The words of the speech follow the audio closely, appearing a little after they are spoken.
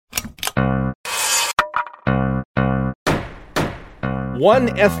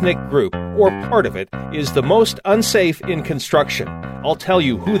One ethnic group, or part of it, is the most unsafe in construction. I'll tell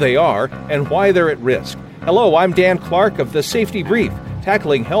you who they are and why they're at risk. Hello, I'm Dan Clark of The Safety Brief,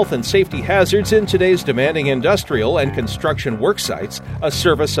 tackling health and safety hazards in today's demanding industrial and construction work sites, a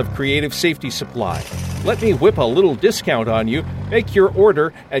service of Creative Safety Supply. Let me whip a little discount on you. Make your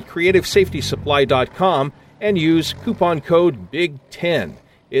order at creativesafetysupply.com and use coupon code BIG10.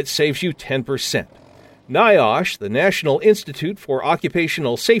 It saves you 10%. NIOSH, the National Institute for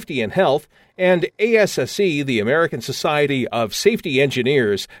Occupational Safety and Health, and ASSE, the American Society of Safety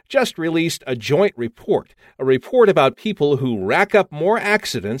Engineers, just released a joint report, a report about people who rack up more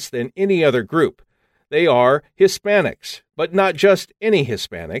accidents than any other group. They are Hispanics, but not just any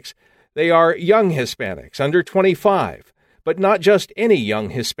Hispanics. They are young Hispanics under 25, but not just any young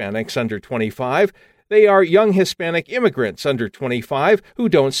Hispanics under 25. They are young Hispanic immigrants under 25 who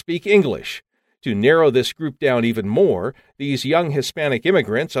don't speak English. To narrow this group down even more, these young Hispanic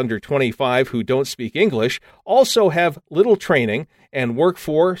immigrants under 25 who don't speak English also have little training and work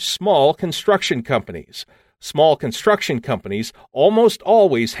for small construction companies. Small construction companies almost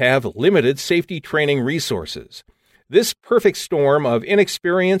always have limited safety training resources. This perfect storm of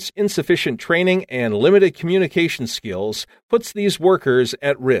inexperience, insufficient training, and limited communication skills puts these workers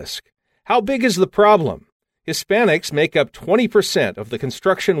at risk. How big is the problem? Hispanics make up 20% of the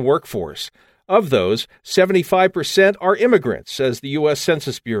construction workforce. Of those, 75% are immigrants, says the U.S.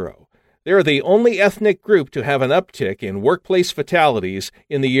 Census Bureau. They're the only ethnic group to have an uptick in workplace fatalities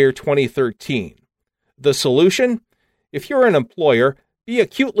in the year 2013. The solution? If you're an employer, be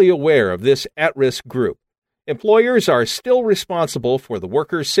acutely aware of this at-risk group. Employers are still responsible for the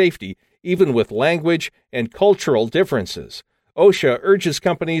workers' safety, even with language and cultural differences. OSHA urges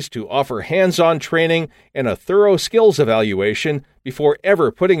companies to offer hands-on training and a thorough skills evaluation before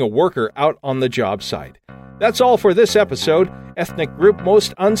ever putting a worker out on the job site. That's all for this episode, Ethnic Group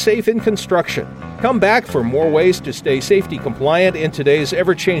Most Unsafe in Construction. Come back for more ways to stay safety compliant in today's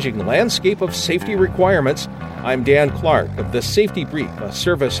ever-changing landscape of safety requirements. I'm Dan Clark of The Safety Brief, a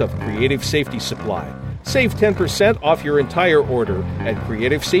service of Creative Safety Supply. Save 10% off your entire order at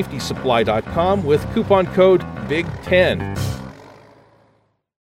creativesafetysupply.com with coupon code BIG10.